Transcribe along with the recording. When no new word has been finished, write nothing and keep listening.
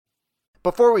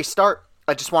Before we start,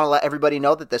 I just want to let everybody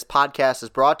know that this podcast is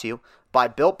brought to you by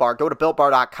Built Bar. Go to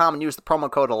BuiltBar.com and use the promo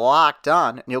code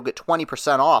LOCKEDON, and you'll get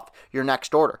 20% off your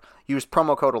next order. Use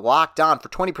promo code LOCKEDON for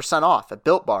 20% off at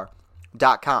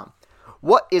BuiltBar.com.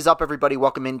 What is up, everybody?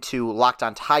 Welcome into Locked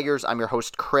On Tigers. I'm your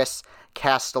host, Chris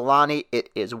Castellani.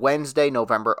 It is Wednesday,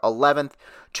 November 11th,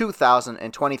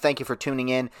 2020. Thank you for tuning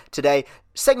in today.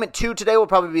 Segment 2 today will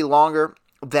probably be longer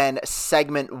than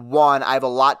segment 1. I have a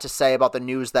lot to say about the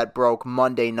news that broke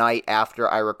Monday night after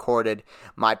I recorded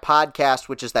my podcast,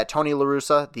 which is that Tony La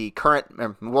Russa, the current,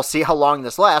 we'll see how long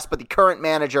this lasts, but the current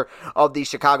manager of the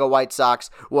Chicago White Sox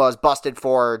was busted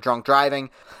for drunk driving.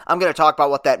 I'm going to talk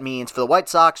about what that means for the White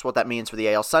Sox, what that means for the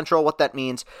AL Central, what that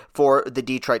means for the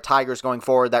Detroit Tigers going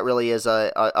forward. That really is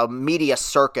a media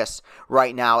circus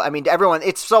right now. I mean, everyone,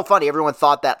 it's so funny. Everyone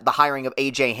thought that the hiring of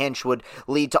A.J. Hinch would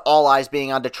lead to all eyes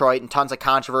being on Detroit and tons of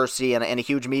controversy and a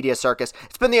huge media circus.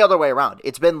 It's been the other way around.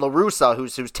 It's been La Russa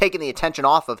who's taken the attention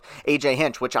off of A.J.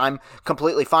 Hinch, which I'm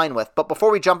completely fine with. But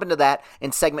before we jump into that,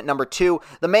 in segment number 2,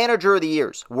 the Manager of the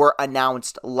Years were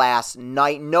announced last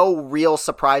night. No real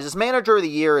surprises. Manager of the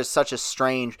Year is such a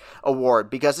strange award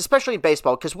because, especially in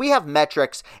baseball, because we have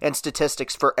metrics and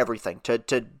statistics for everything to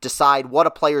decide what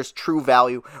a player's true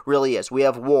value really is. We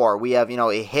have WAR. We have,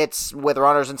 hits with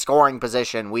runners in scoring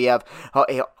position. We have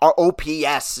our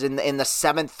OPS in the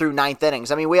 7th through 9th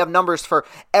innings. I mean, we have numbers for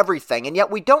everything, and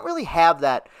yet we don't really have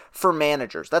that for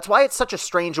managers. That's why it's such a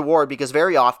strange award, because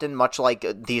very often, much like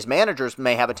these managers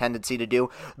may have a tendency to do,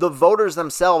 the voters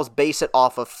themselves base it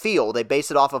off of feel. They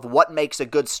base it off of what makes a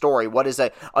good story, what is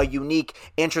a unique,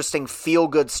 interesting,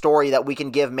 feel-good story that we can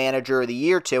give Manager of the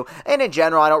Year to. And in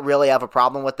general, I don't really have a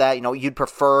problem with that. You'd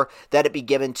prefer that it be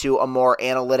given to a more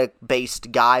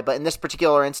analytic-based guy, but in this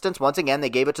particular instance, once again, they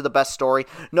gave it to the best story.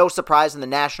 No surprise in the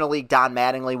National League, Don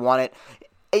Mattingly won it.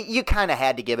 You kind of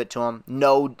had to give it to him.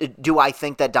 No, do I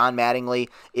think that Don Mattingly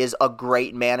is a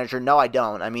great manager? No, I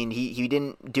don't. I mean, he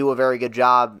didn't do a very good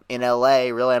job in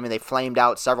L.A., really. I mean, they flamed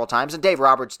out several times, and Dave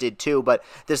Roberts did too, but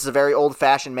this is a very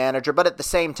old-fashioned manager. But at the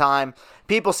same time,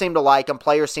 people seem to like him,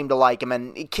 players seem to like him,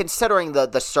 and considering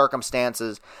the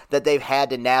circumstances that they've had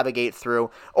to navigate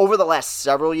through over the last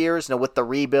several years, with the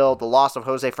rebuild, the loss of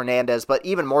Jose Fernandez, but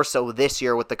even more so this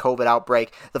year with the COVID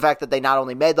outbreak, the fact that they not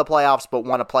only made the playoffs, but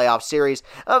won a playoff series,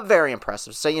 very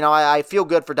impressive. So, I feel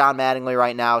good for Don Mattingly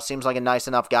right now. Seems like a nice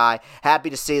enough guy. Happy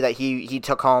to see that he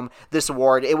took home this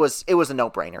award. It was a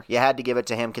no-brainer. You had to give it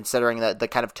to him, considering the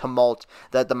kind of tumult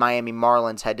that the Miami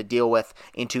Marlins had to deal with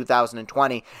in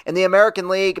 2020. In the American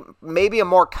League, maybe a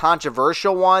more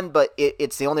controversial one, but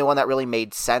it's the only one that really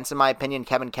made sense in my opinion.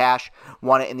 Kevin Cash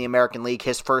won it in the American League.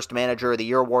 His first Manager of the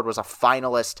Year award, was a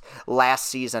finalist last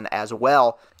season as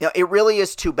well. It really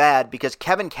is too bad, because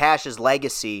Kevin Cash's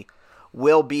legacy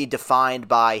will be defined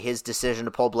by his decision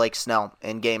to pull Blake Snell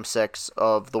in Game 6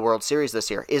 of the World Series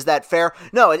this year. Is that fair?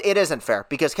 No, it isn't fair,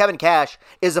 because Kevin Cash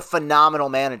is a phenomenal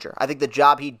manager. I think the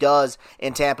job he does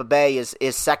in Tampa Bay is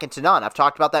second to none. I've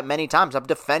talked about that many times. I've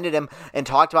defended him and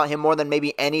talked about him more than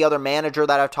maybe any other manager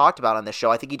that I've talked about on this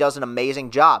show. I think he does an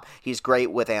amazing job. He's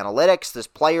great with analytics. His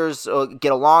players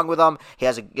get along with him. He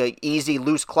has a easy,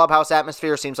 loose clubhouse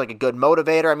atmosphere. Seems like a good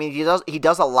motivator. I mean, he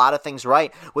does a lot of things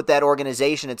right with that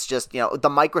organization. It's just,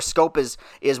 the microscope is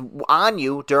on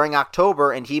you during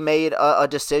October, and he made a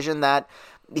decision that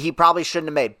he probably shouldn't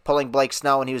have made, pulling Blake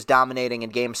Snell when he was dominating in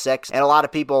Game 6. And a lot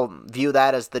of people view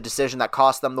that as the decision that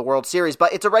cost them the World Series.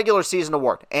 But it's a regular season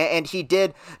award, and he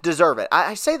did deserve it.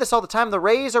 I say this all the time. The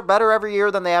Rays are better every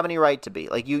year than they have any right to be.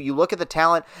 Like, you look at the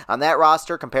talent on that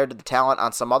roster compared to the talent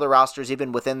on some other rosters,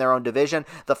 even within their own division.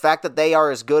 The fact that they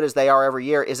are as good as they are every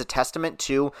year is a testament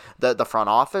to the front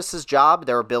office's job,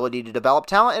 their ability to develop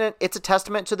talent, and it's a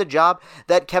testament to the job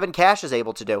that Kevin Cash is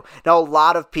able to do. Now, a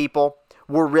lot of people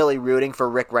we're really rooting for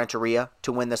Rick Renteria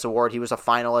to win this award. He was a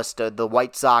finalist. The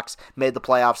White Sox made the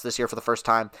playoffs this year for the first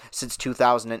time since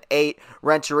 2008.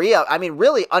 Renteria, I mean,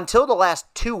 really, until the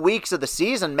last 2 weeks of the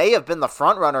season, may have been the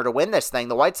front runner to win this thing.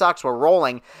 The White Sox were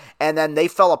rolling, and then they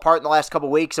fell apart in the last couple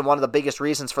weeks, and one of the biggest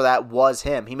reasons for that was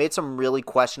him. He made some really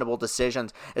questionable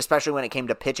decisions, especially when it came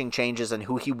to pitching changes and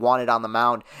who he wanted on the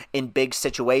mound in big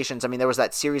situations. I mean, there was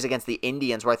that series against the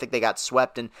Indians where I think they got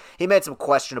swept, and he made some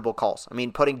questionable calls. I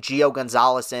mean, putting Gio Gonzalez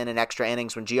in extra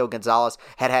innings when Gio Gonzalez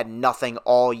had nothing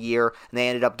all year, and they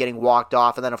ended up getting walked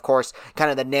off. And then, of course, kind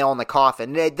of the nail in the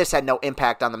coffin. This had no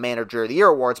impact on the Manager of the Year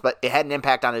awards, but it had an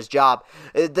impact on his job.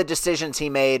 The decisions he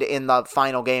made in the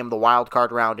final game, the wild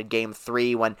card round in Game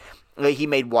 3, when He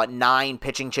made, 9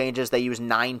 pitching changes? They used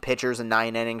 9 pitchers in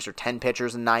 9 innings or 10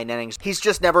 pitchers in 9 innings. He's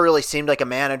just never really seemed like a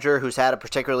manager who's had a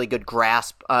particularly good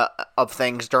grasp of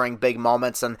things during big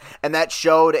moments, and that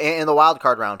showed in the wild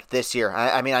card round this year.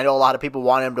 I mean, I know a lot of people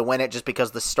wanted him to win it just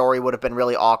because the story would have been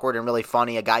really awkward and really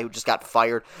funny, a guy who just got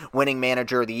fired, winning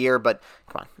manager of the year, but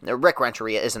come on, Rick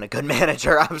Renteria isn't a good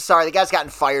manager. I'm sorry, the guy's gotten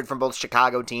fired from both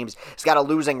Chicago teams. He's got a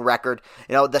losing record.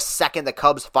 The second the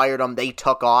Cubs fired him, they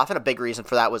took off, and a big reason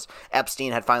for that was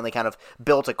Epstein had finally kind of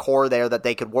built a core there that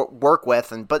they could work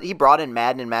with, but he brought in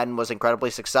Madden, and Madden was incredibly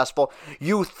successful.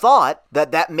 You thought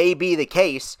that may be the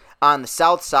case on the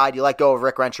South side. You let go of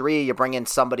Rick Renteria, you bring in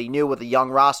somebody new with a young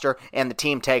roster, and the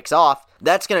team takes off.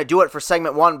 That's going to do it for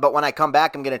segment 1, but when I come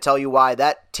back, I'm going to tell you why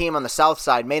that team on the South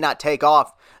side may not take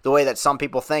off the way that some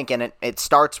people think, and it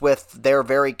starts with their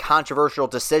very controversial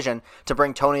decision to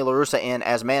bring Tony La Russa in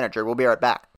as manager. We'll be right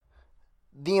back.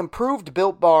 The improved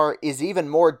Built Bar is even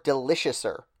more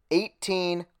deliciouser.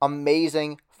 18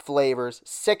 amazing flavors,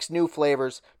 6 new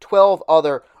flavors, 12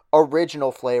 other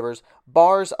original flavors.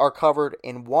 Bars are covered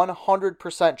in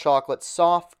 100% chocolate,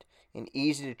 soft and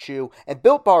easy to chew, and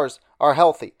Built Bars are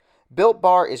healthy. Built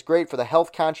Bar is great for the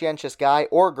health-conscientious guy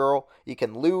or girl. You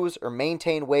can lose or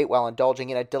maintain weight while indulging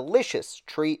in a delicious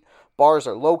treat. Bars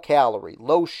are low-calorie,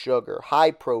 low-sugar,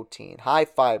 high-protein,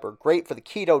 high-fiber, great for the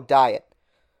keto diet.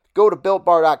 Go to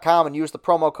BuiltBar.com and use the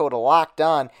promo code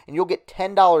LOCKEDON, and you'll get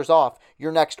 $10 off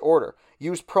your next order.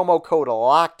 Use promo code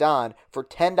LOCKEDON for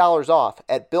 $10 off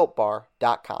at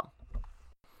BuiltBar.com.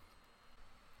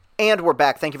 And we're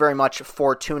back. Thank you very much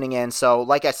for tuning in. So,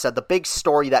 like I said, the big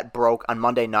story that broke on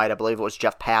Monday night, I believe it was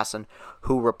Jeff Passan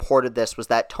who reported this, was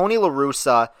that Tony La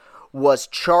Russa was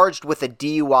charged with a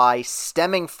DUI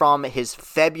stemming from his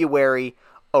February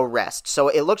arrest. So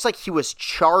it looks like he was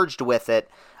charged with it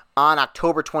on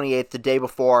October 28th, the day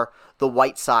before the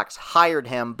White Sox hired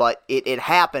him, but it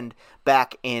happened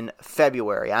back in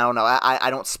February. I don't know. I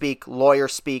don't speak lawyer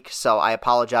speak, so I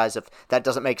apologize if that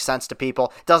doesn't make sense to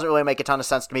people. It doesn't really make a ton of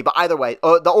sense to me, but either way,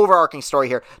 the overarching story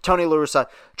here, Tony La Russa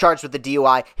charged with the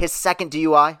DUI. His second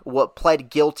DUI pled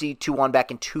guilty to one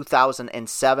back in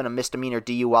 2007, a misdemeanor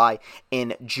DUI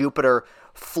in Jupiter,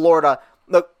 Florida.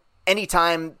 Look,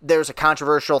 anytime there's a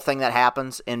controversial thing that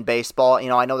happens in baseball,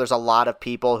 I know there's a lot of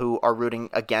people who are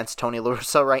rooting against Tony La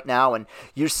Russa right now, and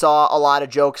you saw a lot of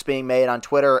jokes being made on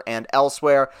Twitter and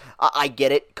elsewhere. I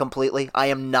get it completely. I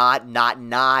am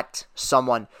not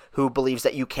someone who believes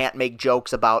that you can't make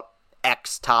jokes about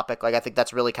X topic. I think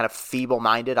that's really kind of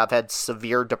feeble-minded. I've had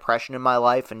severe depression in my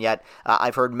life, and yet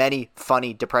I've heard many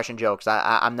funny depression jokes.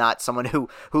 I'm not someone who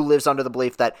lives under the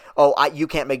belief that, you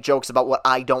can't make jokes about what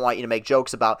I don't want you to make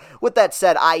jokes about. With that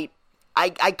said, I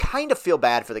kind of feel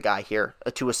bad for the guy here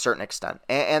to a certain extent,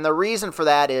 and the reason for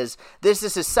that is this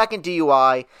is his second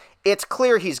DUI. It's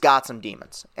clear he's got some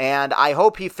demons, and I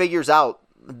hope he figures out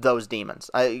those demons,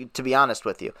 to be honest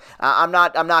with you. I'm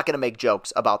not going to make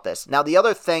jokes about this. Now, the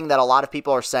other thing that a lot of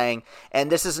people are saying,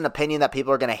 and this is an opinion that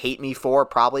people are going to hate me for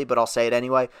probably, but I'll say it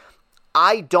anyway,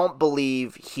 I don't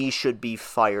believe he should be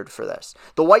fired for this.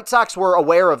 The White Sox were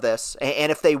aware of this,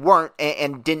 and if they weren't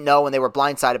and didn't know and they were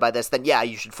blindsided by this, then yeah,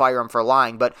 you should fire him for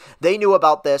lying. But they knew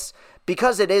about this.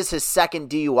 Because it is his second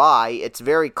DUI, it's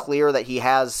very clear that he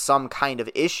has some kind of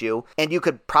issue, and you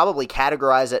could probably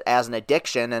categorize it as an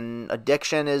addiction, and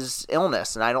addiction is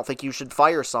illness, and I don't think you should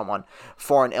fire someone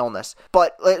for an illness.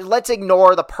 But let's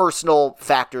ignore the personal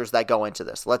factors that go into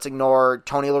this. Let's ignore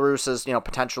Tony La Russa's,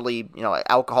 potentially,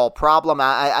 alcohol problem.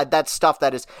 That's stuff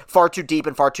that is far too deep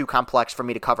and far too complex for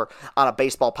me to cover on a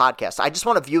baseball podcast. I just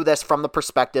want to view this from the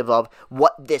perspective of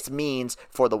what this means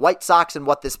for the White Sox and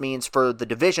what this means for the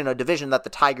division, a division that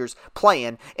the Tigers play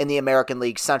in the American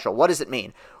League Central. What does it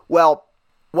mean? Well,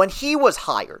 when he was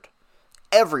hired,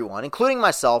 everyone, including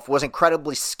myself, was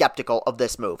incredibly skeptical of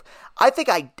this move. I think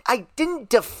I didn't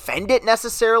defend it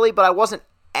necessarily, but I wasn't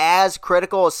as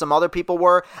critical as some other people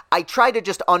were. I tried to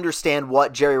just understand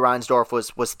what Jerry Reinsdorf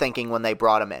was thinking when they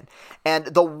brought him in. And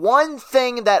the one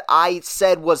thing that I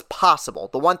said was possible,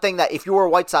 the one thing that if you were a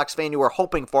White Sox fan you were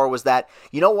hoping for was that,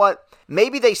 you know what,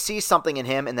 maybe they see something in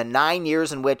him in the 9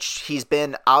 years in which he's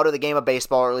been out of the game of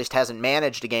baseball, or at least hasn't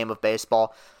managed a game of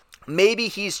baseball. Maybe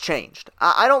he's changed.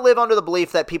 I don't live under the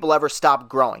belief that people ever stop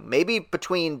growing. Maybe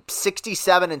between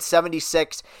 67 and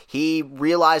 76, he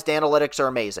realized analytics are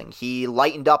amazing. He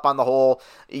lightened up on the whole,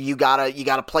 you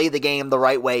gotta play the game the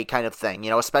right way kind of thing.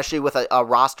 Especially with a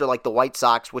roster like the White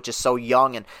Sox, which is so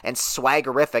young and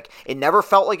swaggerific. It never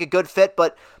felt like a good fit,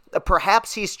 but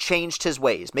perhaps he's changed his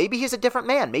ways. Maybe he's a different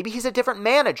man. Maybe he's a different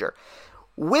manager.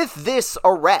 With this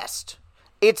arrest,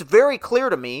 it's very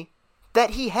clear to me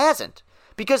that he hasn't.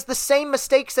 because the same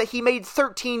mistakes that he made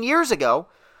 13 years ago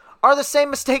are the same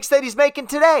mistakes that he's making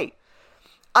today.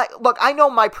 I know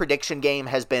my prediction game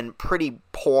has been pretty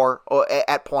poor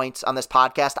at points on this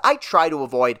podcast. I try to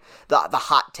avoid the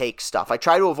hot take stuff. I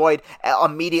try to avoid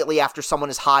immediately after someone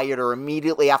is hired or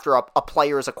immediately after a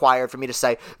player is acquired for me to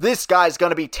say, this guy's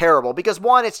going to be terrible. Because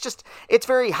one, it's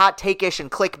very hot take-ish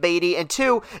and clickbaity. And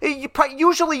two,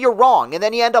 usually you're wrong and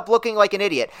then you end up looking like an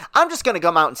idiot. I'm just going to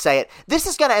come out and say it. This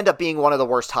is going to end up being one of the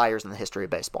worst hires in the history of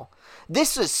baseball.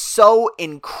 This is so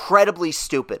incredibly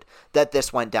stupid that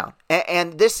this went down.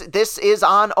 And this is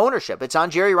on ownership. It's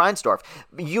on Jerry Reinsdorf.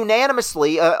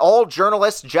 Unanimously, all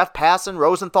journalists, Jeff Passan,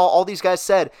 Rosenthal, all these guys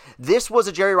said this was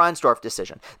a Jerry Reinsdorf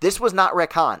decision. This was not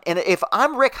Rick Hahn. And if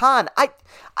I'm Rick Hahn,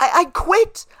 I'd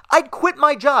quit. I'd quit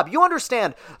my job. You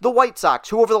understand, the White Sox,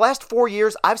 who over the last 4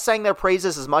 years, I've sang their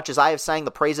praises as much as I have sang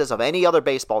the praises of any other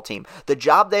baseball team. The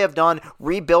job they have done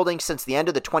rebuilding since the end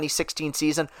of the 2016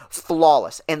 season,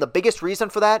 flawless. And the biggest reason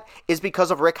for that is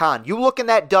because of Rick Hahn. You look in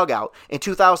that dugout in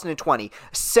 2020,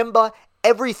 Simba,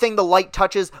 everything the light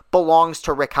touches belongs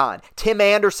to Rick Hahn. Tim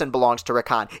Anderson belongs to Rick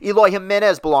Hahn. Eloy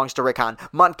Jimenez belongs to Rick Hahn.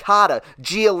 Moncada,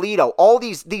 Giolito, all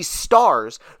these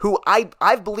stars who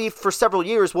I've believed for several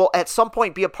years will at some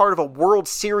point be a part of a World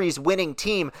Series winning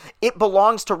team. It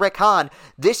belongs to Rick Hahn.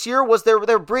 This year was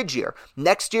their bridge year.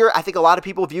 Next year, I think a lot of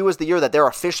people view as the year that they're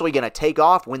officially going to take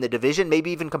off, win the division, maybe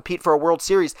even compete for a World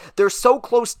Series. They're so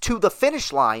close to the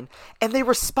finish line, and they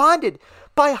responded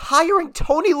by hiring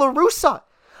Tony La Russa,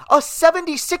 a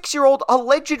 76-year-old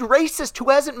alleged racist who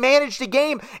hasn't managed a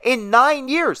game in 9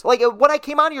 years. Like, when I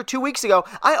came on here 2 weeks ago,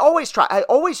 I always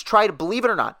try to, believe it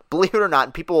or not,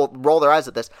 and people roll their eyes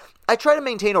at this, I try to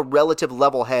maintain a relative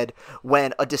level head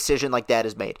when a decision like that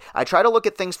is made. I try to look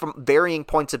at things from varying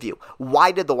points of view.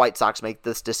 Why did the White Sox make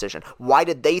this decision? Why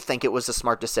did they think it was a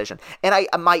smart decision? And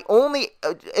my only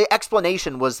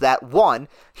explanation was that, one,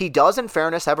 he does in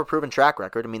fairness have a proven track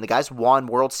record. I mean, the guy's won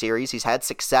World Series. He's had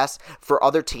success for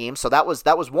other teams. So that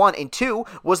was one. And two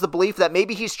was the belief that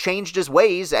maybe he's changed his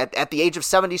ways at the age of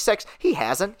 76. He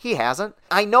hasn't.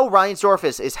 I know Reinsdorf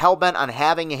is hell-bent on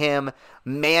having him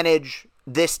manage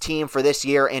this team for this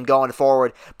year and going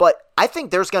forward, but I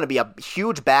think there's going to be a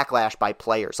huge backlash by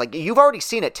players. Like, you've already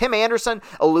seen it. Tim Anderson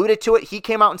alluded to it. He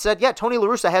came out and said, yeah, Tony La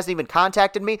Russa hasn't even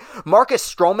contacted me. Marcus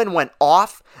Stroman went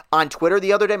off on Twitter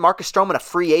the other day. Marcus Stroman, a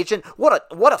free agent. What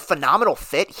a phenomenal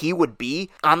fit he would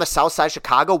be on the South Side of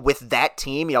Chicago with that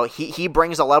team. You know, he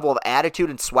brings a level of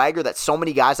attitude and swagger that so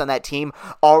many guys on that team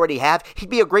already have. He'd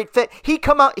be a great fit. He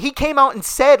came out and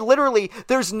said, literally,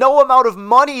 there's no amount of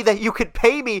money that you could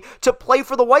pay me to play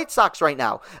for the White Sox right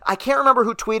now. I can't remember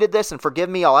who tweeted this, and forgive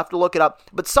me, I'll have to look it up,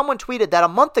 but someone tweeted that a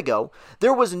month ago,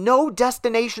 there was no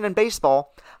destination in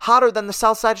baseball hotter than the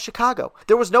South Side of Chicago.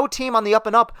 There was no team on the up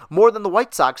and up more than the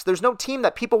White Sox. There's no team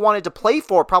that people wanted to play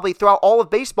for probably throughout all of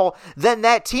baseball than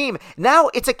that team. Now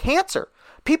it's a cancer.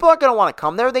 People aren't going to want to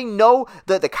come there. They know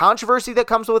the controversy that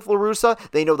comes with La Russa.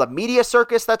 They know the media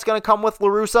circus that's going to come with La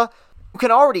Russa. You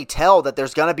can already tell that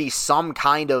there's going to be some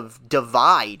kind of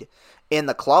divide in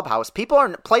the clubhouse.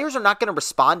 Players are not going to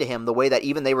respond to him the way that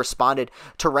even they responded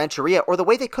to Renteria, or the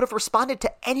way they could have responded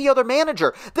to any other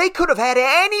manager. They could have had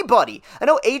anybody. I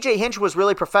know AJ Hinch was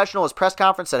really professional. His press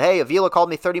conference said, hey, Avila called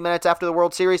me 30 minutes after the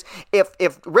World Series.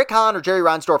 If Rick Hahn or Jerry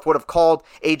Reinsdorf would have called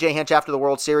AJ Hinch after the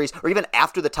World Series, or even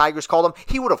after the Tigers called him,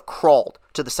 he would have crawled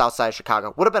to the South Side of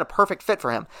Chicago. Would have been a perfect fit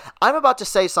for him. I'm about to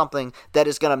say something that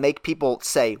is going to make people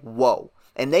say, whoa.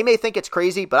 And they may think it's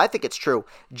crazy, but I think it's true.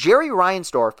 Jerry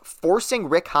Reinsdorf forcing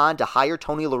Rick Hahn to hire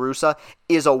Tony La Russa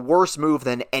is a worse move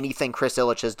than anything Chris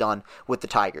Ilitch has done with the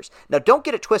Tigers. Now, don't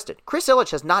get it twisted. Chris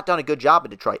Ilitch has not done a good job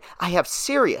in Detroit. I have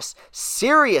serious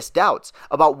doubts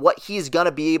about what he's going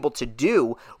to be able to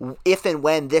do if and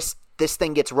when this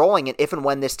thing gets rolling, and if and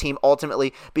when this team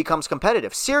ultimately becomes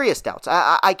competitive. Serious doubts.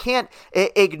 I can't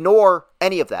ignore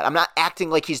any of that. I'm not acting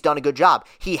like he's done a good job.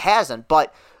 He hasn't,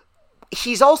 but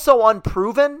he's also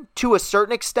unproven to a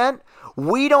certain extent.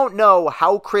 We don't know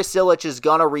how Chris Ilitch is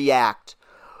going to react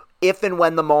if and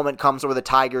when the moment comes where the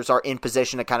Tigers are in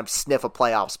position to kind of sniff a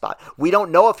playoff spot. We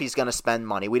don't know if he's going to spend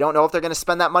money. We don't know if they're going to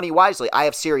spend that money wisely. I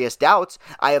have serious doubts.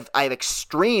 I have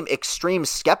extreme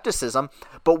skepticism,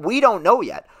 but we don't know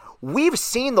yet. We've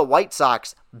seen the White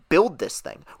Sox build this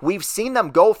thing. We've seen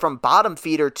them go from bottom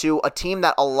feeder to a team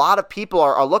that a lot of people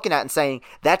are looking at and saying,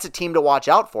 that's a team to watch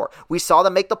out for. We saw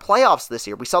them make the playoffs this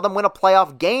year. We saw them win a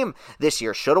playoff game this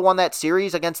year. Should have won that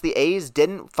series against the A's.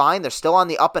 Didn't. Fine. They're still on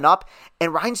the up and up.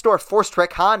 And Reinsdorf forced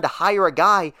Rick Hahn to hire a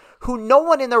guy who no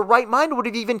one in their right mind would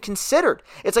have even considered.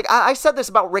 It's like, I said this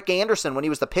about Rick Anderson when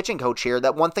he was the pitching coach here,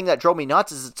 that one thing that drove me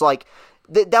nuts is it's like,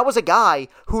 That was a guy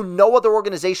who no other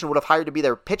organization would have hired to be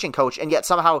their pitching coach, and yet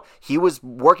somehow he was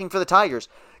working for the Tigers.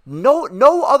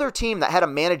 No other team that had a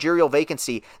managerial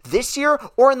vacancy this year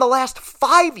or in the last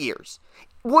 5 years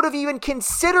would have even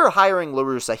considered hiring La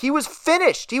Russa. He was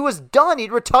finished. He was done.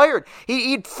 He'd retired.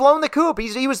 He'd flown the coop.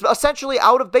 He was essentially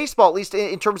out of baseball, at least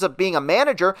in terms of being a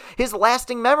manager. His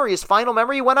lasting memory, his final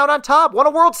memory, he went out on top. Won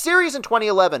a World Series in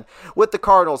 2011 with the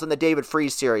Cardinals in the David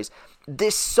Freese series.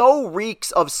 This so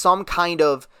reeks of some kind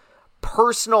of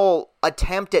personal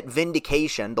attempt at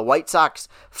vindication. The White Sox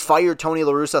fired Tony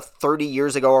La Russa 30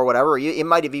 years ago or whatever. It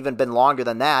might have even been longer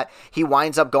than that. He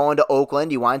winds up going to Oakland.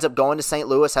 He winds up going to St.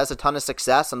 Louis, has a ton of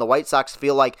success, and the White Sox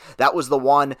feel like that was the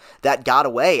one that got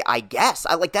away, I guess.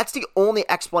 That's the only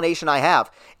explanation I have.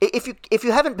 If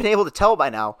you haven't been able to tell by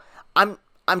now, I'm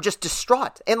just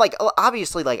distraught. And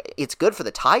obviously it's good for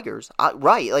the Tigers,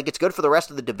 right? It's good for the rest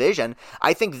of the division.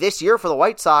 I think this year for the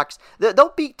White Sox,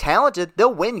 they'll be talented.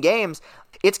 They'll win games.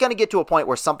 It's going to get to a point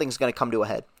where something's going to come to a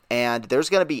head. And there's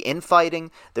going to be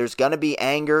infighting. There's going to be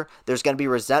anger. There's going to be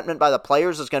resentment by the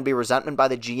players. There's going to be resentment by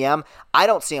the GM. I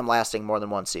don't see them lasting more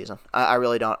than one season. I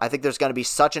really don't. I think there's going to be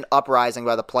such an uprising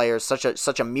by the players,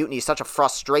 such a mutiny, such a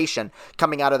frustration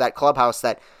coming out of that clubhouse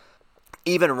that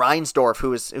even Reinsdorf,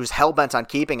 who's hell-bent on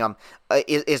keeping him,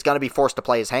 is going to be forced to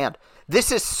play his hand.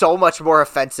 This is so much more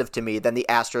offensive to me than the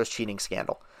Astros cheating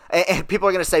scandal. And people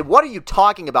are going to say, what are you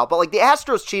talking about? But the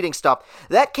Astros cheating stuff,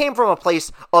 that came from a place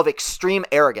of extreme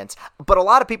arrogance. But a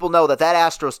lot of people know that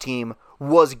Astros team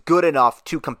was good enough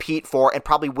to compete for and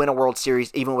probably win a World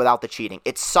Series even without the cheating.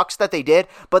 It sucks that they did,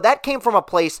 but that came from a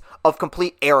place of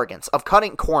complete arrogance, of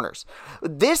cutting corners.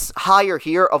 This hire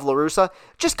here of La Russa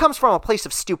just comes from a place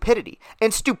of stupidity.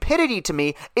 And stupidity to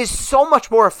me is so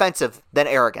much more offensive than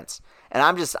arrogance. And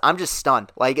I'm just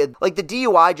stunned. The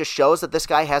DUI just shows that this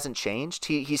guy hasn't changed.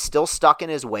 He's still stuck in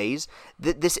his ways.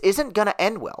 This isn't going to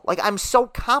end well. I'm so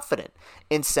confident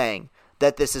in saying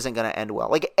that this isn't going to end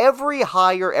well. Every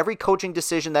hire, every coaching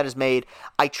decision that is made,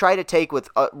 I try to take with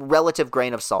a relative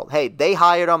grain of salt. Hey, they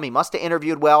hired him. He must have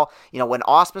interviewed well. When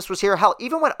Ausmus was here, hell,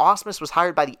 even when Ausmus was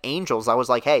hired by the Angels, I was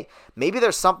like, hey, maybe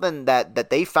there's something that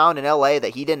they found in LA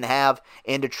that he didn't have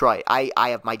in Detroit. I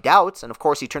have my doubts, and of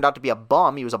course he turned out to be a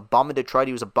bum. He was a bum in Detroit.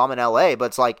 He was a bum in LA,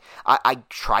 but it's I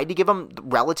tried to give him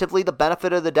relatively the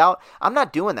benefit of the doubt. I'm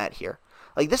not doing that here.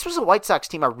 This was a White Sox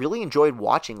team I really enjoyed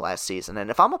watching last season, and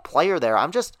if I'm a player there,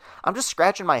 I'm just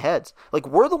scratching my heads.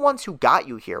 We're the ones who got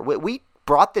you here. We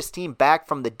brought this team back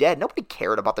from the dead. Nobody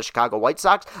cared about the Chicago White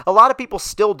Sox. A lot of people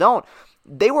still don't.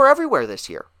 They were everywhere this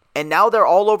year. And now they're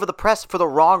all over the press for the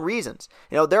wrong reasons.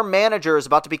 Their manager is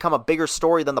about to become a bigger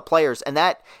story than the players. And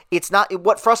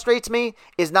what frustrates me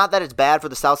is not that it's bad for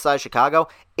the South Side of Chicago.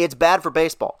 It's bad for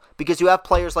baseball because you have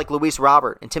players like Luis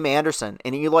Robert and Tim Anderson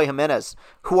and Eloy Jimenez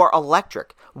who are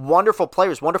electric, wonderful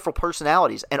players, wonderful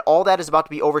personalities. And all that is about to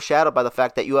be overshadowed by the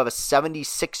fact that you have a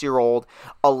 76-year-old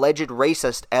alleged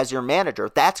racist as your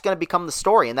manager. That's going to become the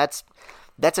story. And that's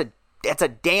a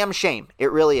damn shame.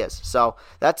 It really is. So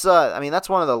that's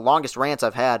one of the longest rants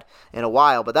I've had in a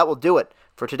while, but that will do it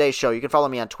for today's show. You can follow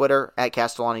me on Twitter at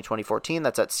Castellani2014.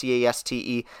 That's at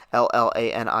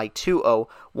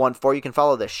CASTELLANI2014. You can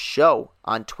follow the show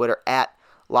on Twitter at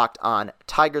Locked On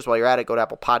Tigers. While you're at it, go to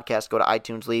Apple Podcasts, go to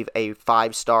iTunes, leave a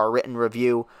 5-star written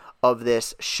review of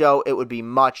this show. It would be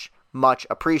much, much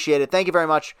appreciated. Thank you very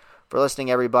much for listening,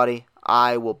 everybody.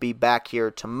 I will be back here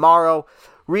tomorrow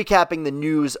recapping the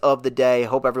news of the day.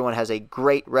 Hope everyone has a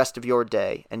great rest of your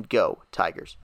day, and go Tigers.